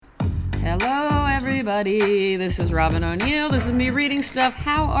Hello, everybody. This is Robin O'Neill. This is me reading stuff.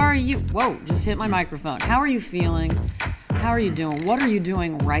 How are you? Whoa, just hit my microphone. How are you feeling? How are you doing? What are you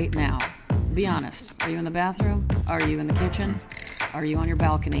doing right now? Be honest. Are you in the bathroom? Are you in the kitchen? Are you on your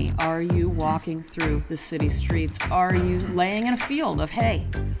balcony? Are you walking through the city streets? Are you laying in a field of hay?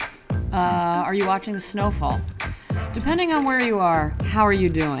 Are you watching the snowfall? Depending on where you are, how are you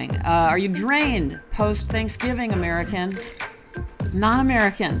doing? Are you drained post-Thanksgiving, Americans?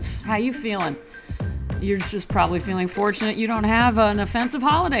 Non-Americans, how you feeling? You're just probably feeling fortunate you don't have an offensive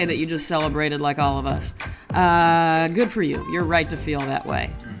holiday that you just celebrated like all of us. Good for you. You're right to feel that way.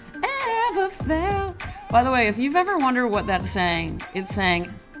 Ever felt? By the way, if you've ever wondered what that's saying, it's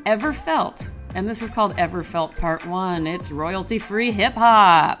saying ever felt. And this is called Ever Felt Part 1. It's royalty-free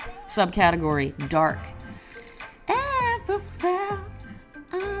hip-hop. Subcategory, dark. Ever felt?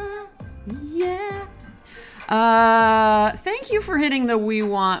 Yeah. Thank you for hitting the We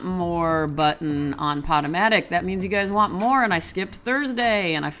Want More button on Podomatic. That means you guys want more, and I skipped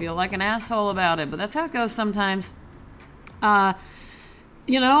Thursday, and I feel like an asshole about it, but that's how it goes sometimes. I'm,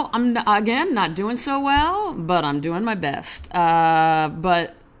 again, not doing so well, but I'm doing my best.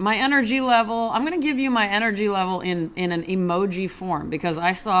 But my energy level, I'm going to give you my energy level in an emoji form, because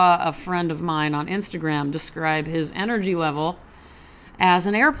I saw a friend of mine on Instagram describe his energy level as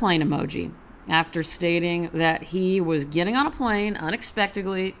an airplane emoji, after stating that he was getting on a plane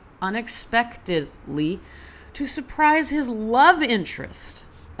unexpectedly to surprise his love interest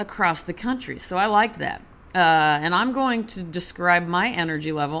across the country. So I liked that. And I'm going to describe my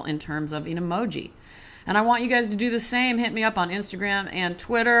energy level in terms of an emoji. And I want you guys to do the same. Hit me up on Instagram and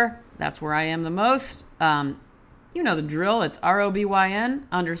Twitter. That's where I am the most. You know the drill. It's ROBYN_ONEIL.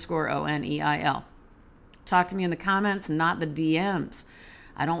 Talk to me in the comments, not the DMs.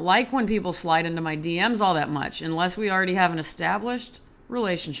 I don't like when people slide into my DMs all that much, unless we already have an established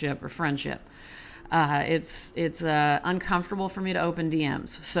relationship or friendship. It's uncomfortable for me to open DMs.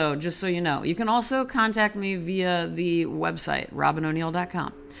 So just so you know, you can also contact me via the website,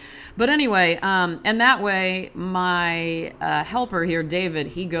 robinoneal.com. But anyway, and that way, my helper here, David,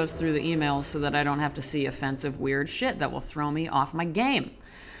 he goes through the emails so that I don't have to see offensive, weird shit that will throw me off my game.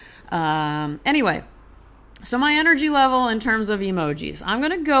 Anyway. So my energy level in terms of emojis, I'm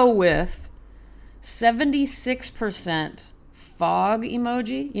going to go with 76% fog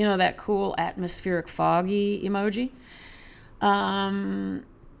emoji. You know, that cool atmospheric foggy emoji. I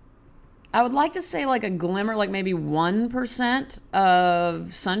would like to say like a glimmer, like maybe 1%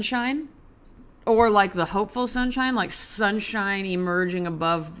 of sunshine, or like the hopeful sunshine, like sunshine emerging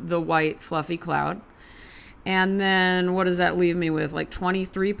above the white fluffy cloud. And then what does that leave me with? Like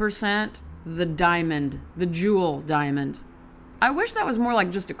 23%? The diamond, the jewel diamond. I wish that was more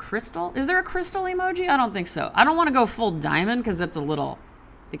like just a crystal. Is there a crystal emoji? I don't think so. I don't want to go full diamond because that's a little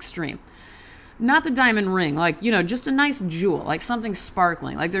extreme. Not the diamond ring, like, just a nice jewel, like something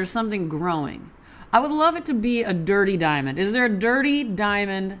sparkling, like there's something growing. I would love it to be a dirty diamond. Is there a dirty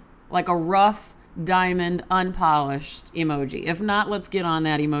diamond, like a rough diamond, unpolished emoji? If not, let's get on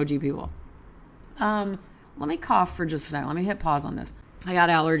that emoji, people. Let me cough for just a second. Let me hit pause on this. I got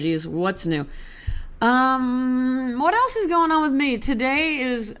allergies. What's new? What else is going on with me?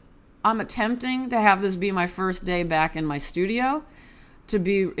 Today I'm attempting to have this be my first day back in my studio. To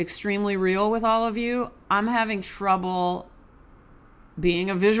be extremely real with all of you, I'm having trouble being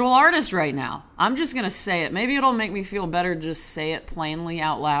a visual artist right now. I'm just going to say it. Maybe it'll make me feel better to just say it plainly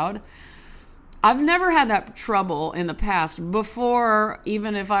out loud. I've never had that trouble in the past before,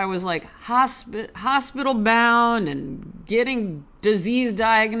 even if I was like hospital bound and getting disease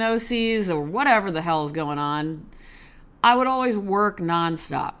diagnoses or whatever the hell is going on. I would always work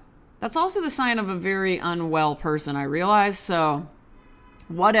nonstop. That's also the sign of a very unwell person, I realize. So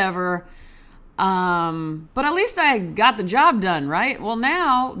whatever. But at least I got the job done, right? Well,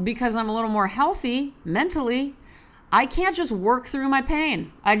 now, because I'm a little more healthy mentally, I can't just work through my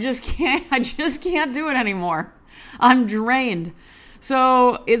pain. I just can't do it anymore. I'm drained.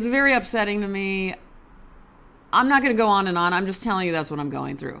 So it's very upsetting to me. I'm not going to go on and on. I'm just telling you that's what I'm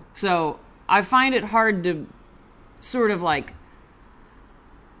going through. So I find it hard to sort of like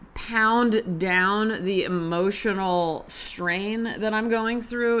pound down the emotional strain that I'm going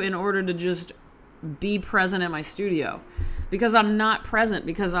through in order to just be present in my studio. Because I'm not present,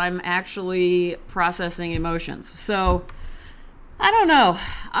 because I'm actually processing emotions. So, I don't know.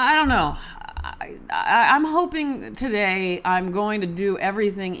 I'm hoping today I'm going to do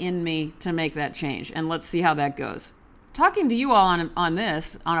everything in me to make that change. And let's see how that goes. Talking to you all on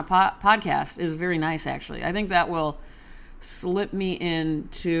this, on a podcast, is very nice, actually. I think that will slip me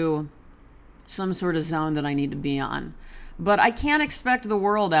into some sort of zone that I need to be on. But I can't expect the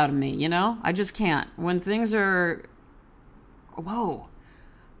world out of me, you know? I just can't. When things are... Whoa.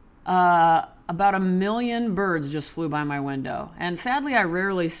 About 1 million birds just flew by my window. And sadly, I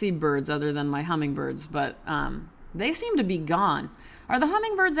rarely see birds other than my hummingbirds, but they seem to be gone. Are the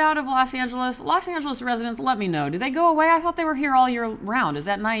hummingbirds out of Los Angeles? Los Angeles residents, let me know. Do they go away? I thought they were here all year round. Is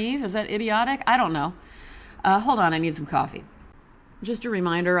that naive? Is that idiotic? I don't know. Hold on, I need some coffee. Just a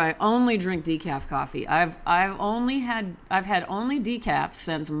reminder, I only drink decaf coffee. I've had only decaf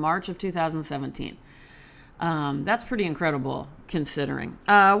since March of 2017. That's pretty incredible considering.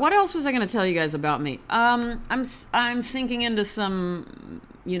 What else was I going to tell you guys about me? I'm sinking into some,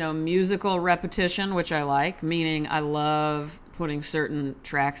 musical repetition, which I like, meaning I love putting certain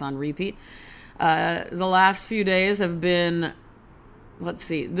tracks on repeat. The last few days have been,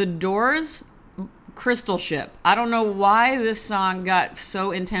 The Doors, Crystal Ship. I don't know why this song got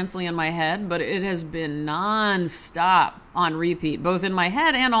so intensely in my head, but it has been non-stop on repeat, both in my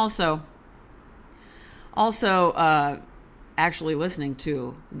head and also actually listening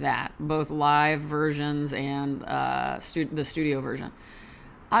to that, both live versions and the studio version.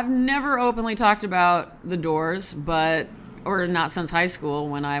 I've never openly talked about the Doors, or not since high school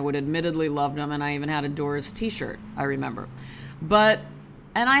when I would admittedly love them, and I even had a Doors t-shirt, I remember.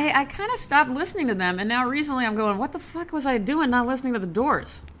 And I kind of stopped listening to them, and now recently I'm going, what the fuck was I doing not listening to the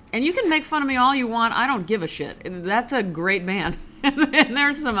Doors? And you can make fun of me all you want, I don't give a shit. That's a great band, and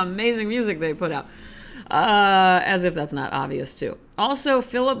there's some amazing music they put out. As if that's not obvious, too. Also,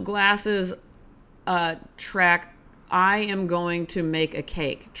 Philip Glass's track, I Am Going to Make a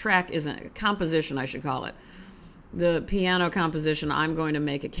Cake. Track isn't a composition, I should call it. The piano composition, I'm Going to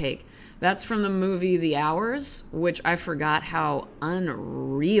Make a Cake. That's from the movie The Hours, which I forgot how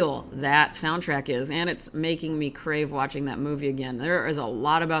unreal that soundtrack is, and it's making me crave watching that movie again. There is a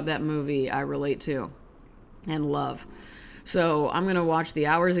lot about that movie I relate to and love. So I'm going to watch The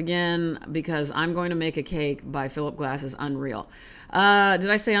Hours again because I'm Going to Make a Cake by Philip Glass is unreal. Did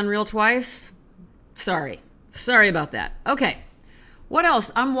I say unreal twice? Sorry about that. Okay. What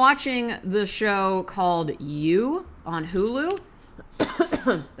else? I'm watching the show called You on Hulu.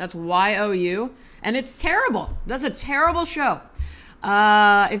 That's Y-O-U. And it's terrible. That's a terrible show.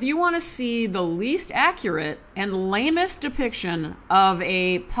 If you want to see the least accurate and lamest depiction of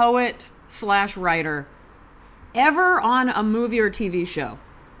a poet/writer ever on a movie or TV show,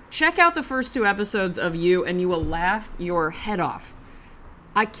 check out the first 2 episodes of You and you will laugh your head off.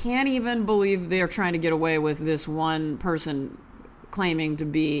 I can't even believe they're trying to get away with this one person claiming to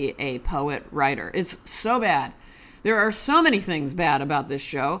be a poet-writer. It's so bad. There are so many things bad about this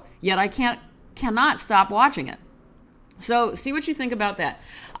show, yet I cannot stop watching it. So see what you think about that.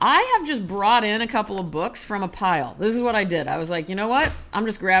 I have just brought in a couple of books from a pile. This is what I did. I was like, you know what? I'm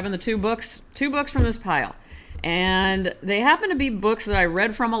just grabbing the two books from this pile. And they happen to be books that I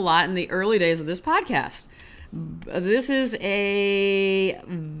read from a lot in the early days of this podcast. This is a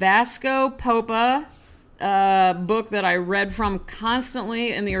Vasko Popa book that I read from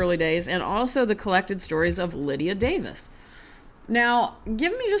constantly in the early days, and also the collected stories of Lydia Davis. Now,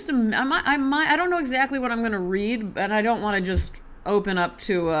 give me just I don't know exactly what I'm going to read, and I don't want to just open up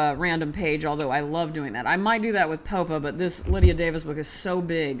to a random page, although I love doing that. I might do that with Popa, but this Lydia Davis book is so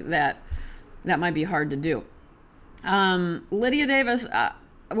big that might be hard to do. Lydia Davis,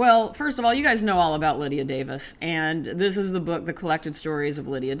 well, first of all, you guys know all about Lydia Davis, and this is the book, The Collected Stories of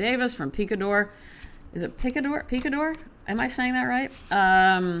Lydia Davis from Picador. Is it Picador? Picador? Am I saying that right?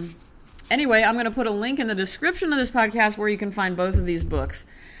 Anyway, I'm going to put a link in the description of this podcast where you can find both of these books.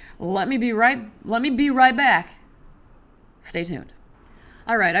 Let me be right back. Stay tuned.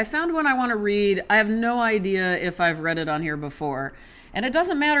 All right, I found one I want to read. I have no idea if I've read it on here before, and it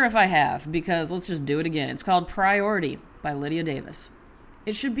doesn't matter if I have, because let's just do it again. It's called Priority by Lydia Davis.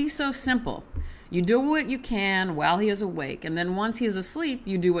 It should be so simple. You do what you can while he is awake, and then once he is asleep,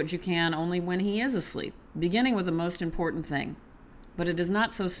 you do what you can only when he is asleep, beginning with the most important thing. But it is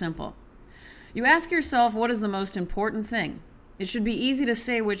not so simple. You ask yourself, what is the most important thing? It should be easy to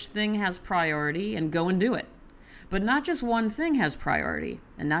say which thing has priority and go and do it. But not just one thing has priority,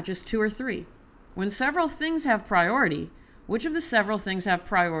 and not just 2 or 3. When several things have priority, which of the several things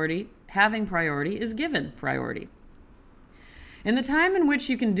having priority is given priority? In the time in which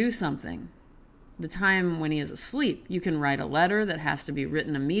you can do something, the time when he is asleep, you can write a letter that has to be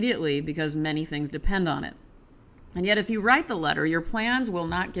written immediately because many things depend on it. And yet if you write the letter, your plants will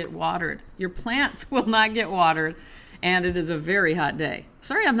not get watered. Your plants will not get watered, and it is a very hot day.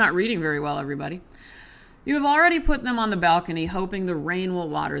 Sorry I'm not reading very well, everybody. You have already put them on the balcony hoping the rain will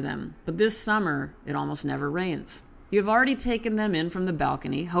water them, but this summer it almost never rains. You have already taken them in from the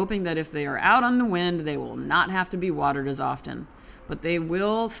balcony, hoping that if they are out on the wind, they will not have to be watered as often. But they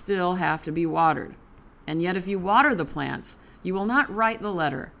will still have to be watered. And yet if you water the plants, you will not write the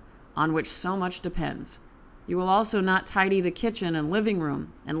letter on which so much depends. You will also not tidy the kitchen and living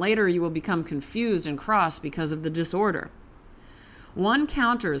room, and later you will become confused and cross because of the disorder. One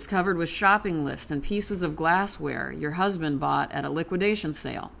counter is covered with shopping lists and pieces of glassware your husband bought at a liquidation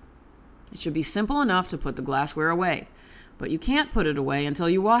sale. It should be simple enough to put the glassware away, but you can't put it away until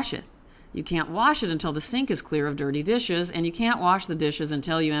you wash it. You can't wash it until the sink is clear of dirty dishes, and you can't wash the dishes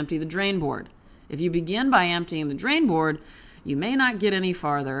until you empty the drain board. If you begin by emptying the drain board, you may not get any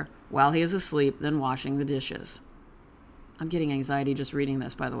farther while he is asleep than washing the dishes. I'm getting anxiety just reading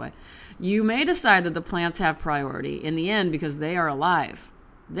this, by the way. You may decide that the plants have priority in the end because they are alive.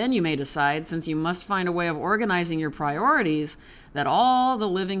 Then you may decide, since you must find a way of organizing your priorities, that all the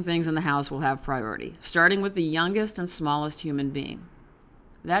living things in the house will have priority, starting with the youngest and smallest human being.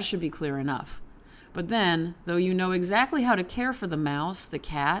 That should be clear enough. But then, though you know exactly how to care for the mouse, the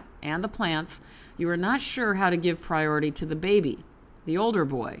cat, and the plants, you are not sure how to give priority to the baby, the older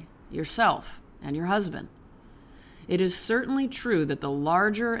boy, yourself, and your husband. It is certainly true that the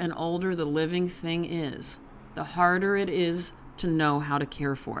larger and older the living thing is, the harder it is to know how to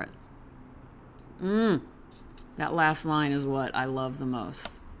care for it. That last line is what I love the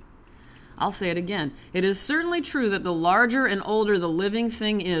most. I'll say it again. It is certainly true that the larger and older the living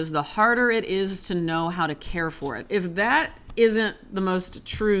thing is, the harder it is to know how to care for it. If that isn't the most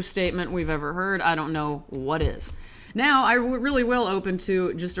true statement we've ever heard, I don't know what is. Now, I really will open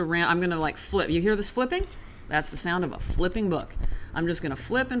to just a rant. I'm going to flip. You hear this flipping? That's the sound of a flipping book. I'm just going to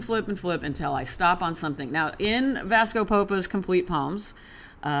flip and flip and flip until I stop on something. Now, in Vasko Popa's Complete Poems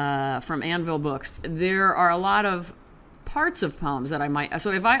from Anvil Books, there are a lot of parts of poems that I might...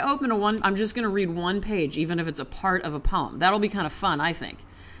 So if I open I'm just going to read one page, even if it's a part of a poem. That'll be kind of fun, I think,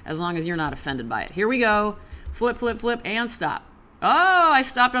 as long as you're not offended by it. Here we go. Flip, flip, flip, and stop. Oh, I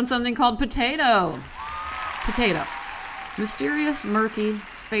stopped on something called potato. Potato. Mysterious, murky,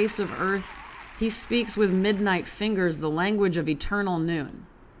 face of earth, he speaks with midnight fingers the language of eternal noon.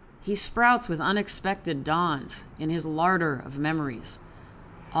 He sprouts with unexpected dawns in his larder of memories.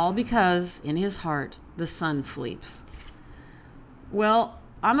 All because, in his heart, the sun sleeps. Well,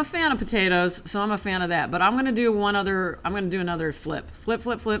 I'm a fan of potatoes, so I'm a fan of that. But I'm going to do another flip. Flip,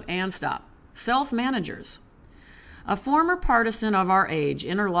 flip, flip, and stop. Self-managers. A former partisan of our age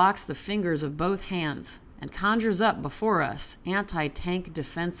interlocks the fingers of both hands and conjures up before us anti-tank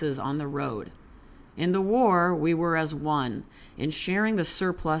defenses on the road. In the war, we were as one, in sharing the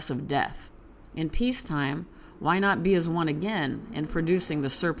surplus of death. In peacetime, why not be as one again in producing the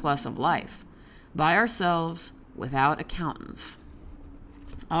surplus of life? By ourselves, without accountants.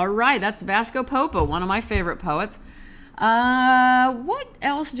 All right, that's Vasko Popa, one of my favorite poets. What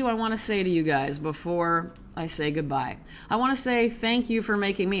else do I want to say to you guys before I say goodbye? I want to say thank you for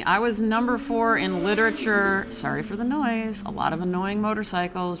making me. I was number 4 in literature. Sorry for the noise. A lot of annoying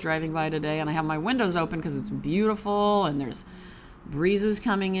motorcycles driving by today, and I have my windows open because it's beautiful and there's breezes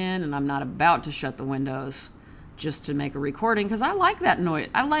coming in, and I'm not about to shut the windows just to make a recording because I like that noise.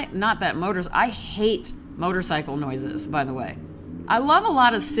 I hate motorcycle noises, by the way. I love a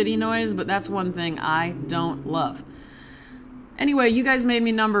lot of city noise, but that's one thing I don't love. Anyway, you guys made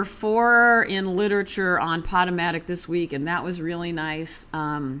me number 4 in literature on Potomatic this week, and that was really nice.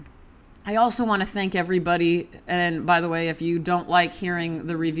 I also want to thank everybody. And by the way, if you don't like hearing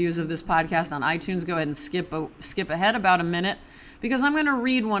the reviews of this podcast on iTunes, go ahead and skip ahead about a minute, because I'm going to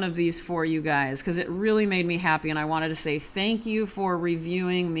read one of these for you guys because it really made me happy, and I wanted to say thank you for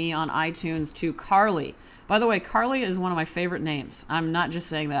reviewing me on iTunes to Carly. By the way, Carly is one of my favorite names. I'm not just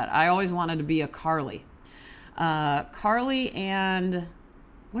saying that. I always wanted to be a Carly. Carly and...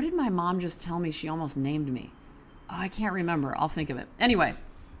 What did my mom just tell me she almost named me? Oh, I can't remember. I'll think of it. Anyway,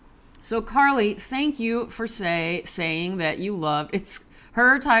 so Carly, thank you for saying that you loved...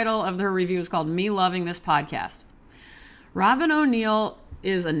 Her title of her review is called Me Loving This Podcast. Robin O'Neill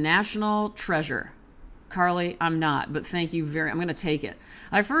is a national treasure. Carly, I'm not, but thank you I'm going to take it.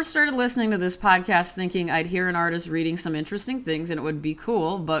 I first started listening to this podcast thinking I'd hear an artist reading some interesting things and it would be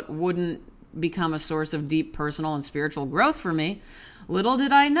cool, but wouldn't become a source of deep personal and spiritual growth for me. Little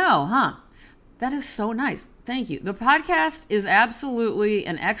did I know, That is so nice. Thank you. The podcast is absolutely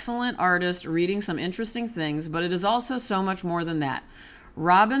an excellent artist reading some interesting things, but it is also so much more than that.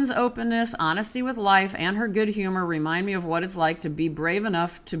 Robin's openness, honesty with life, and her good humor remind me of what it's like to be brave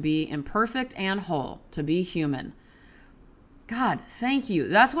enough to be imperfect and whole, to be human. God, thank you.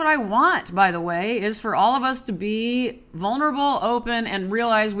 That's what I want, by the way, is for all of us to be vulnerable, open, and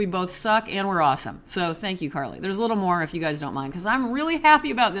realize we both suck and we're awesome. So thank you, Carly. There's a little more if you guys don't mind, because I'm really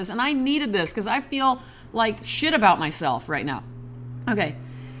happy about this, and I needed this because I feel like shit about myself right now. Okay.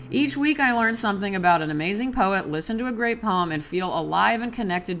 Each week I learn something about an amazing poet, listen to a great poem, and feel alive and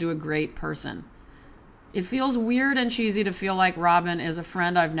connected to a great person. It feels weird and cheesy to feel like Robin is a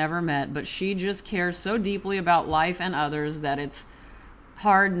friend I've never met, but she just cares so deeply about life and others that it's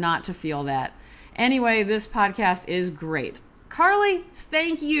hard not to feel that. Anyway, this podcast is great. Carly,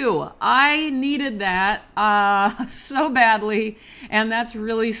 thank you. I needed that so badly, and that's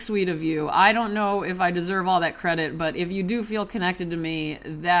really sweet of you. I don't know if I deserve all that credit, but if you do feel connected to me,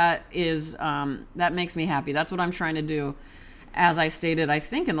 that makes me happy. That's what I'm trying to do. As I stated, I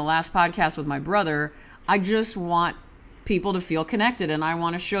think in the last podcast with my brother, I just want people to feel connected, and I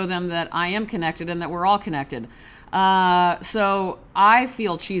want to show them that I am connected and that we're all connected. So I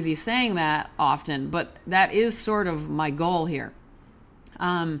feel cheesy saying that often, but that is sort of my goal here.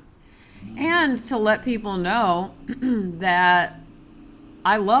 And to let people know that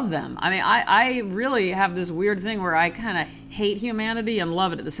I love them. I mean, I really have this weird thing where I kind of hate humanity and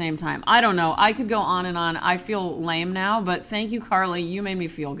love it at the same time. I don't know. I could go on and on. I feel lame now, but thank you, Carly. You made me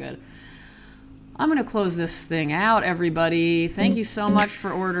feel good. I'm going to close this thing out, everybody. Thank you so much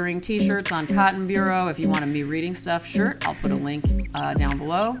for ordering t-shirts on Cotton Bureau. If you want a Me Reading Stuff shirt, I'll put a link down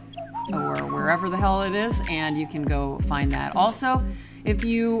below or wherever the hell it is, and you can go find that. Also, if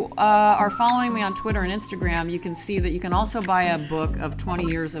you are following me on Twitter and Instagram, you can see that you can also buy a book of 20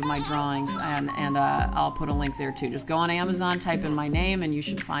 years of my drawings, and I'll put a link there too. Just go on Amazon, type in my name, and you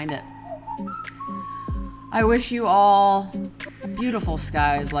should find it. I wish you all beautiful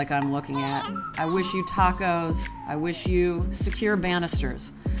skies like I'm looking at. I wish you tacos. I wish you secure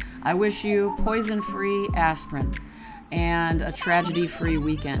banisters. I wish you poison-free aspirin and a tragedy-free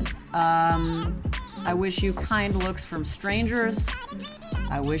weekend. I wish you kind looks from strangers.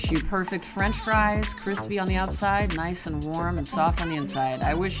 I wish you perfect French fries, crispy on the outside, nice and warm and soft on the inside.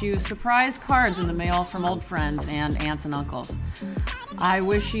 I wish you surprise cards in the mail from old friends and aunts and uncles. I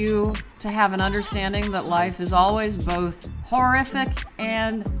wish you to have an understanding that life is always both horrific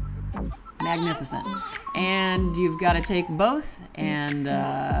and magnificent. And you've got to take both. And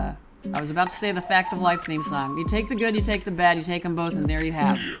I was about to say the Facts of Life theme song. You take the good, you take the bad, you take them both, and there you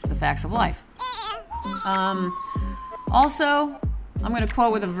have the facts of life. Also, I'm going to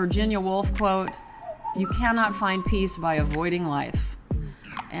quote with a Virginia Woolf quote, "You cannot find peace by avoiding life."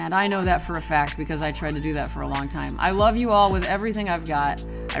 And I know that for a fact because I tried to do that for a long time. I love you all with everything I've got.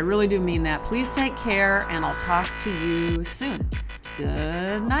 I really do mean that. Please take care, and I'll talk to you soon.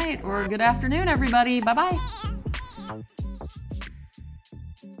 Good night or good afternoon, everybody. Bye-bye.